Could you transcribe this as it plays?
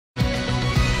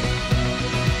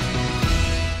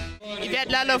Ivet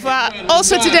Lalova,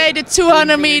 also today the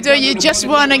 200 meter, you just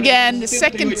won again, the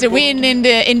second win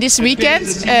in this weekend.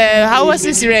 How was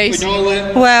this race?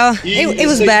 Well, it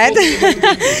was bad.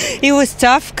 It was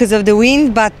tough because of the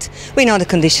wind, but we know the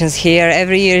conditions here.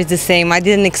 Every year is the same. I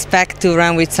didn't expect to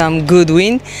run with some good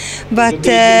wind, but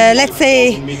let's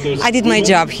say I did my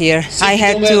job here. I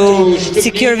had to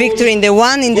secure victory in the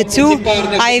 1, in the 2.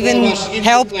 I even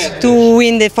helped to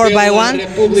win the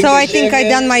 4x1. So I think I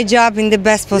done my job in the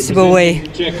best possible way.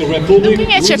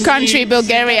 Looking at your country,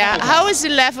 Bulgaria, how is the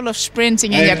level of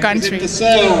sprinting in your country?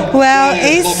 Well,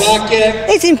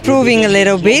 it's improving a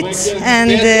little bit,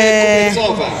 and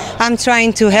I'm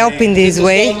trying to help in this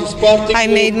way. I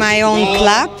made my own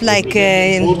club, like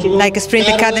a sprint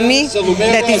academy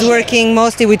that is working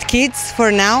mostly with kids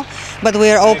for now, but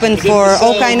we are open for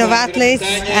all kind of athletes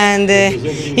and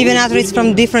even athletes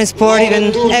from different sports,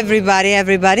 even everybody.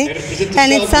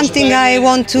 And it's something I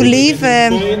want to live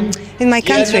in my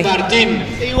country.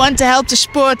 You want to help the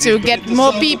sport to get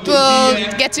more people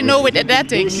get to know with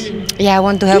athletics? Yeah, I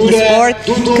want to help the sport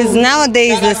because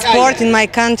nowadays the sport in my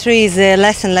country is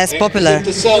less and less popular,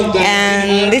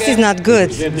 and this is not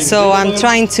good. So I'm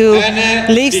trying to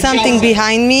leave something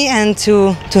behind me and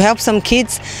to help some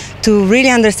kids to really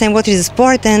understand what is a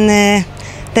sport, and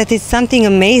that is something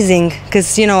amazing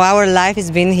because, you know, our life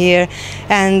has been here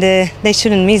and they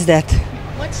shouldn't miss that.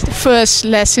 What's the first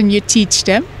lesson you teach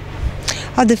them?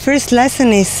 Oh, the first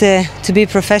lesson is to be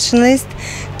professionalist,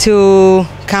 to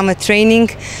come at training,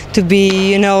 to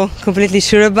be, you know, completely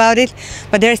sure about it.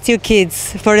 But they're still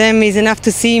kids. For them, it's enough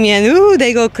to see me and ooh,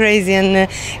 they go crazy. And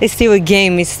it's still a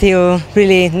game. It's still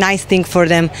really nice thing for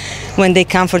them when they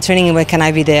come for training and when can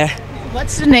I be there.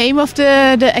 What's the name of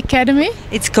the academy?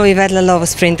 It's called Ivet Lalova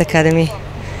Sprint Academy.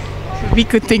 We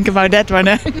could think about that one.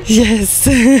 Yes.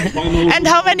 And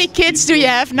how many kids do you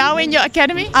have now in your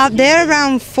academy? There are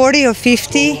around 40 or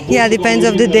 50, yeah, depends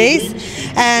of the days.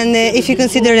 And if you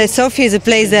consider that Sofia is a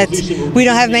place that we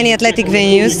don't have many athletic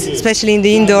venues, especially in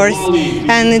the indoors,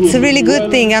 and it's a really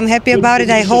good thing. I'm happy about it.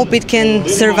 I hope it can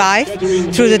survive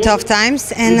through the tough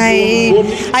times, and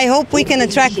I hope we can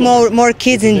attract more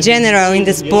kids in general in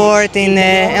the sport,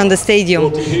 on the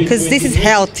stadium, because this is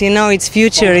health, you know, its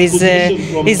future is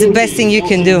the best thing you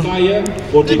can do.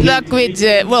 Good luck with,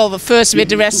 first with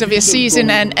the rest of your season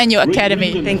and your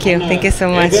academy. Thank you so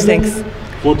much. Thanks.